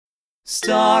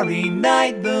Starry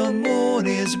night, the moon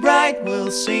is bright,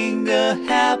 we'll sing a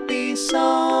happy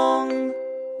song.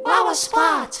 Wow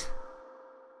Spot!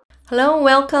 Hello and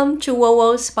welcome to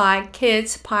Wow Spot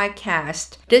Kids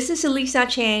Podcast. This is Lisa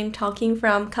Chan talking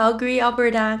from Calgary,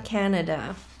 Alberta,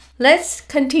 Canada. Let's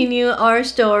continue our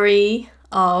story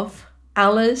of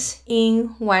Alice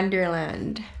in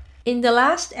Wonderland. In the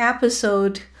last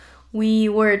episode, we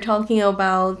were talking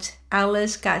about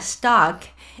Alice got stuck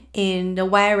in the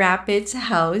White Rabbit's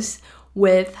house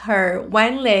with her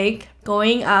one leg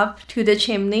going up to the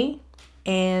chimney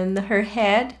and her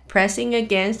head pressing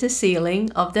against the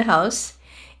ceiling of the house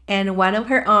and one of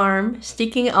her arms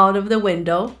sticking out of the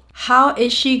window. How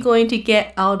is she going to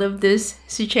get out of this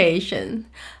situation?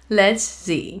 Let's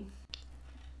see.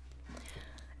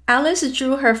 Alice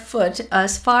drew her foot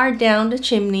as far down the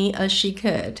chimney as she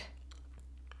could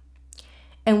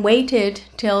and waited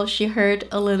till she heard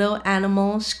a little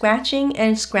animal scratching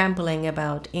and scrambling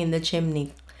about in the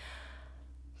chimney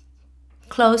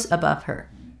close above her.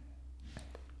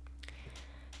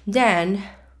 Then,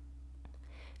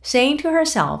 saying to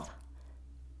herself,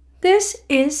 "This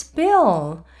is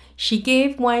Bill," she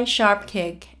gave one sharp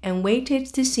kick and waited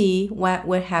to see what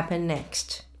would happen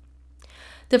next.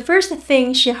 The first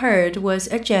thing she heard was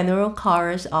a general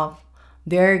chorus of,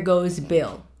 "There goes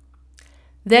Bill."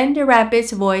 Then the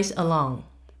rabbit's voice along.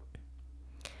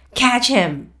 "Catch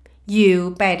him,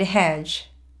 you by the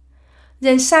hedge."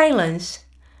 Then silence,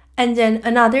 and then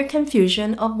another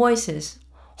confusion of voices.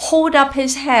 "Hold up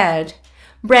his head.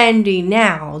 Brandy,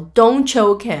 now, don't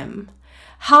choke him.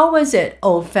 How was it,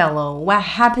 old fellow? What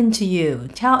happened to you?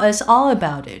 Tell us all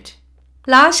about it."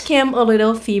 Last came a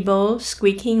little feeble,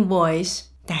 squeaking voice.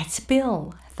 "That's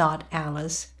Bill," thought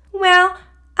Alice. "Well,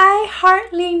 I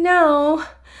hardly know.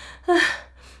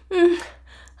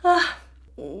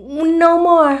 No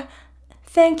more.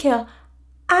 Thank you.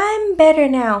 I'm better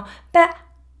now, but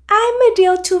I'm a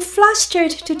deal too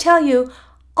flustered to tell you.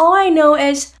 All I know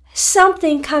is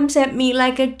something comes at me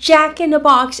like a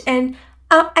jack-in-the-box and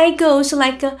up I goes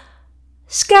like a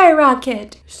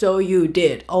skyrocket." "So you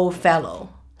did, old fellow,"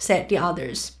 said the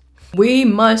others. "We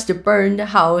must burn the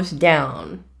house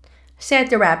down," said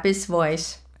the rabbit's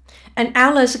voice. And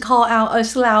Alice called out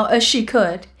as loud as she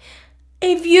could,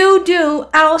 "If you do,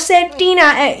 I'll set Dina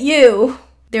at you."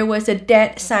 There was a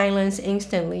dead silence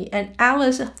instantly, and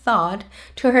Alice thought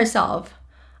to herself,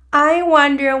 "I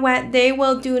wonder what they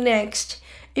will do next.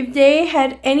 If they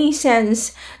had any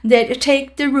sense, they'd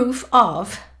take the roof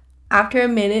off." After a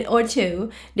minute or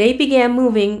two, they began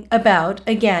moving about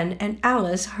again, and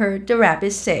Alice heard the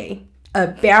rabbit say, "A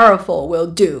barrelful will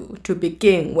do to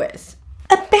begin with."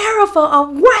 "A barrelful of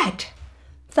what?"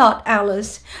 thought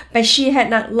Alice, but she had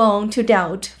not long to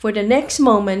doubt, for the next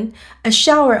moment a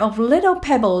shower of little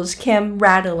pebbles came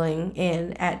rattling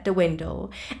in at the window,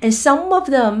 and some of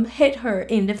them hit her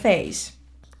in the face.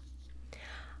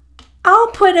 "I'll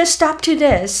put a stop to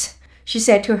this," she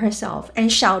said to herself,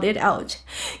 and shouted out,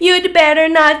 "You'd better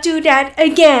not do that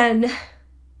again,"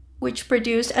 which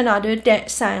produced another dead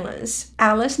silence.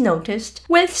 Alice noticed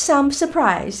with some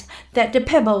surprise that the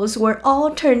pebbles were all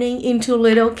turning into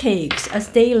little cakes as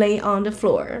they lay on the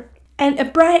floor. And a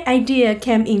bright idea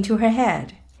came into her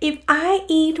head. "If I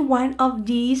eat one of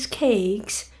these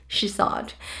cakes," she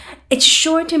thought, "it's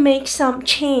sure to make some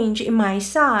change in my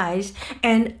size,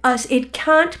 and as it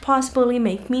can't possibly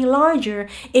make me larger,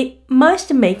 it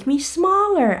must make me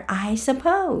smaller, I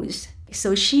suppose."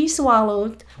 So she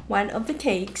swallowed one of the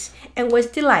cakes and was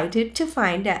delighted to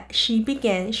find that she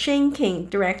began shrinking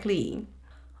directly.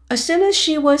 As soon as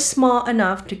she was small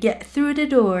enough to get through the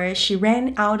door, she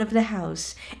ran out of the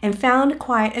house and found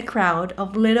quite a crowd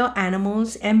of little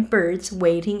animals and birds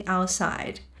waiting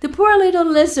outside. The poor little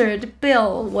lizard,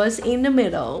 Bill, was in the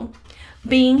middle,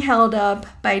 being held up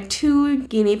by two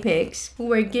guinea pigs who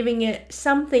were giving it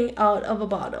something out of a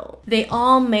bottle. They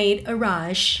all made a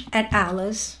rush at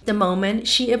Alice the moment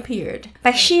she appeared,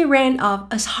 but she ran off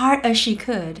as hard as she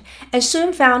could and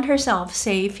soon found herself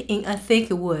safe in a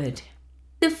thick wood.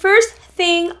 "The first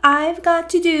thing I've got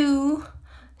to do,"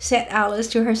 said Alice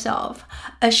to herself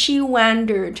as she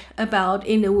wandered about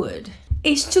in the wood,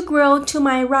 "is to grow to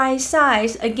my right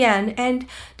size again, and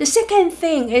the second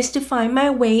thing is to find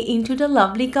my way into the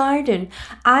lovely garden.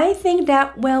 I think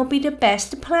that will be the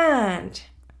best plan."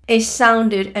 It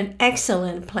sounded an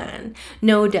excellent plan,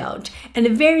 no doubt, and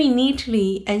very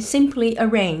neatly and simply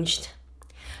arranged.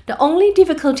 The only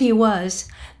difficulty was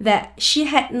that she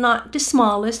had not the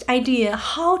smallest idea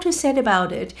how to set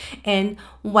about it, and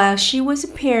while she was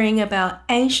peering about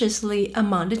anxiously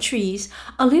among the trees,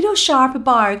 a little sharp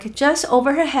bark just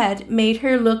over her head made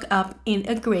her look up in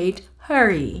a great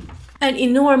hurry. An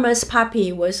enormous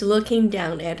puppy was looking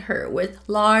down at her with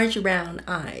large round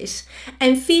eyes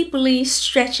and feebly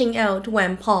stretching out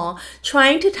one paw,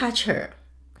 trying to touch her.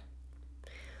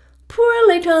 "Poor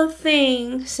little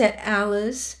thing," said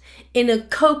Alice in a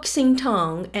coaxing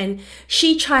tone, and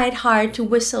she tried hard to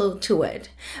whistle to it,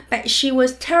 but she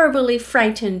was terribly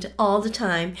frightened all the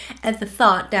time at the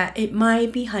thought that it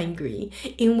might be hungry,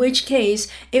 in which case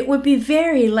it would be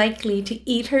very likely to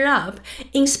eat her up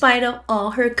in spite of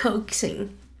all her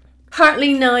coaxing.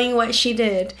 Hardly knowing what she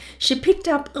did, she picked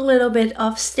up a little bit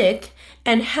of stick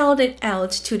and held it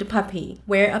out to the puppy,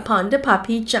 whereupon the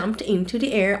puppy jumped into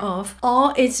the air off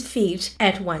all its feet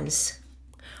at once,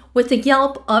 with a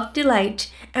yelp of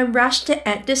delight, and rushed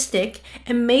at the stick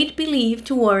and made believe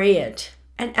to worry it.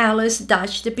 And Alice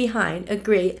dodged behind a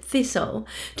great thistle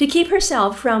to keep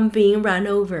herself from being run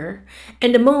over.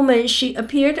 And the moment she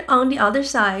appeared on the other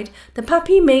side, the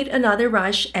puppy made another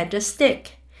rush at the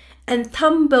stick, and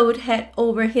tumbled head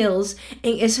over heels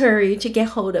in its hurry to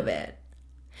get hold of it.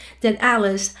 Then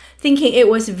Alice, thinking it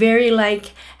was very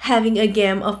like having a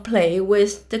game of play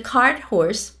with the cart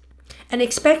horse, and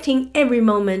expecting every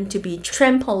moment to be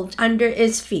trampled under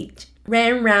its feet,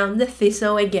 ran round the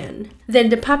thistle again. Then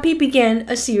the puppy began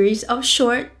a series of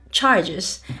short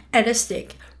charges at a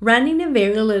stick, running a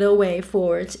very little way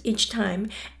forwards each time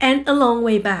and a long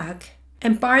way back,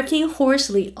 and barking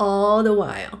hoarsely all the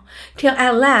while, till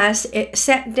at last it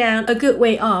sat down a good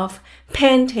way off,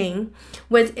 panting,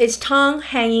 with its tongue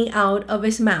hanging out of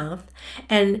its mouth,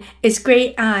 and its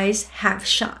great eyes half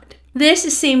shut. This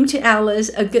seemed to Alice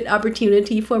a good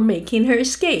opportunity for making her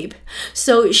escape,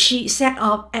 so she set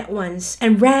off at once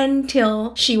and ran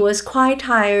till she was quite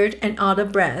tired and out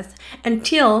of breath,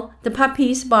 until the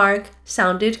puppy's bark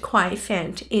sounded quite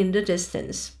faint in the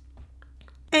distance.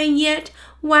 "And yet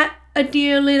what a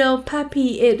dear little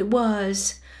puppy it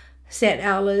was," said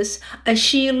Alice, as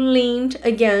she leaned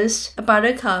against a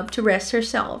buttercup to rest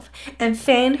herself and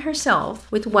fanned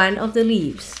herself with one of the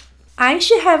leaves. "I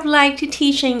should have liked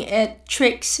teaching it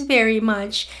tricks very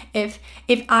much if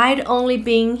I'd only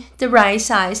been the right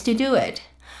size to do it.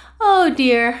 Oh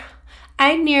dear,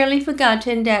 I'd nearly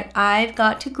forgotten that I've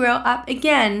got to grow up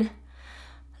again.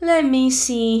 Let me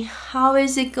see, how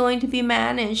is it going to be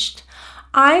managed?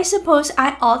 I suppose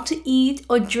I ought to eat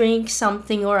or drink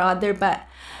something or other, but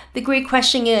the great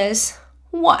question is,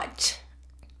 what?"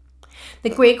 The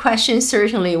great question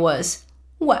certainly was,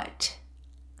 what?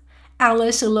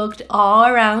 Alice looked all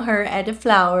around her at the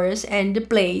flowers and the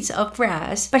blades of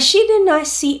grass, but she did not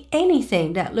see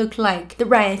anything that looked like the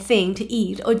right thing to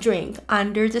eat or drink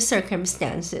under the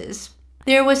circumstances.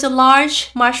 There was a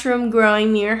large mushroom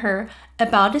growing near her,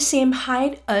 about the same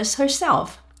height as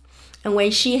herself, and when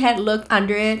she had looked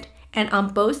under it, and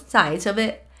on both sides of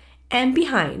it, and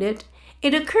behind it,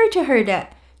 it occurred to her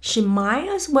that she might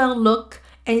as well look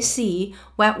and see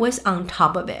what was on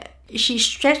top of it. She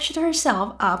stretched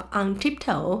herself up on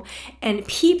tiptoe and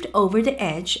peeped over the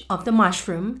edge of the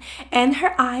mushroom, and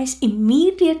her eyes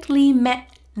immediately met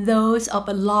those of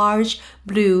a large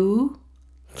blue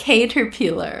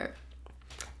caterpillar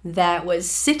that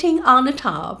was sitting on the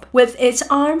top with its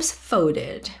arms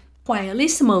folded, quietly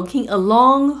smoking a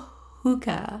long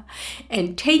hookah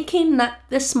and taking not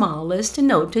the smallest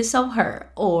notice of her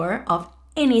or of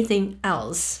anything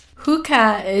else.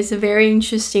 Hookah is a very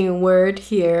interesting word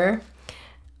here.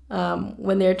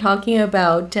 When they're talking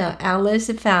about Alice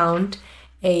found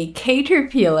a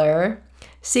caterpillar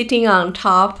sitting on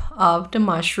top of the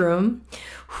mushroom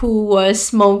who was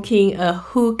smoking a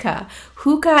hookah.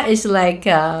 Hookah is like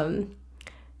a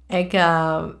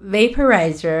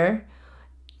vaporizer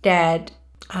that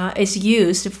is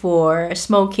used for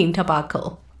smoking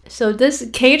tobacco. So this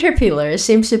caterpillar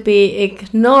seems to be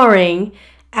ignoring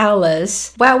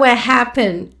Alice. What will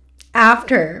happen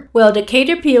after? Well, the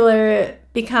caterpillar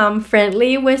become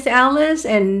friendly with Alice,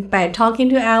 and by talking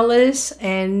to Alice,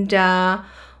 and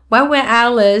what will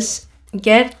Alice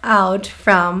get out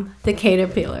from the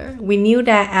caterpillar? We knew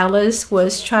that Alice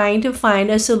was trying to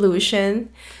find a solution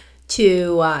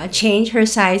to change her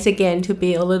size again to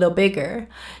be a little bigger.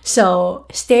 So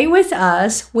stay with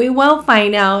us. We will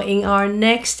find out in our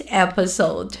next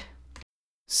episode.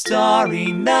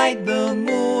 Starry night, the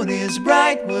moon is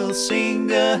bright, we'll sing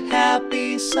a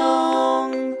happy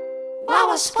song.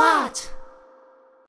 Wow, a spot!